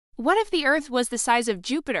What if the Earth was the size of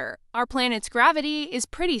Jupiter? Our planet's gravity is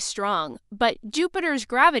pretty strong, but Jupiter's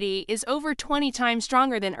gravity is over 20 times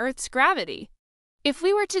stronger than Earth's gravity. If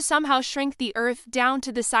we were to somehow shrink the Earth down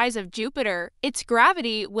to the size of Jupiter, its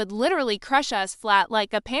gravity would literally crush us flat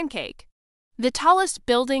like a pancake. The tallest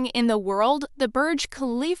building in the world, the Burj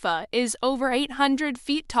Khalifa, is over 800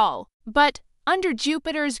 feet tall, but under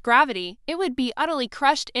Jupiter's gravity, it would be utterly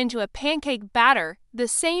crushed into a pancake batter. The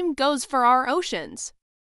same goes for our oceans.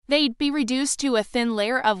 They'd be reduced to a thin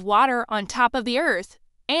layer of water on top of the Earth.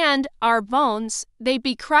 And our bones, they'd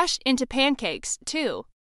be crushed into pancakes, too.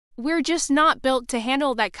 We're just not built to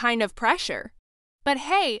handle that kind of pressure. But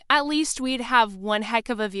hey, at least we'd have one heck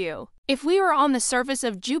of a view. If we were on the surface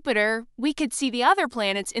of Jupiter, we could see the other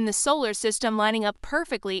planets in the solar system lining up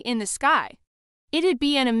perfectly in the sky. It'd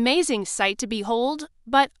be an amazing sight to behold,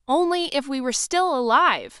 but only if we were still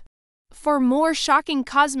alive. For more shocking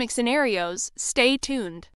cosmic scenarios, stay tuned.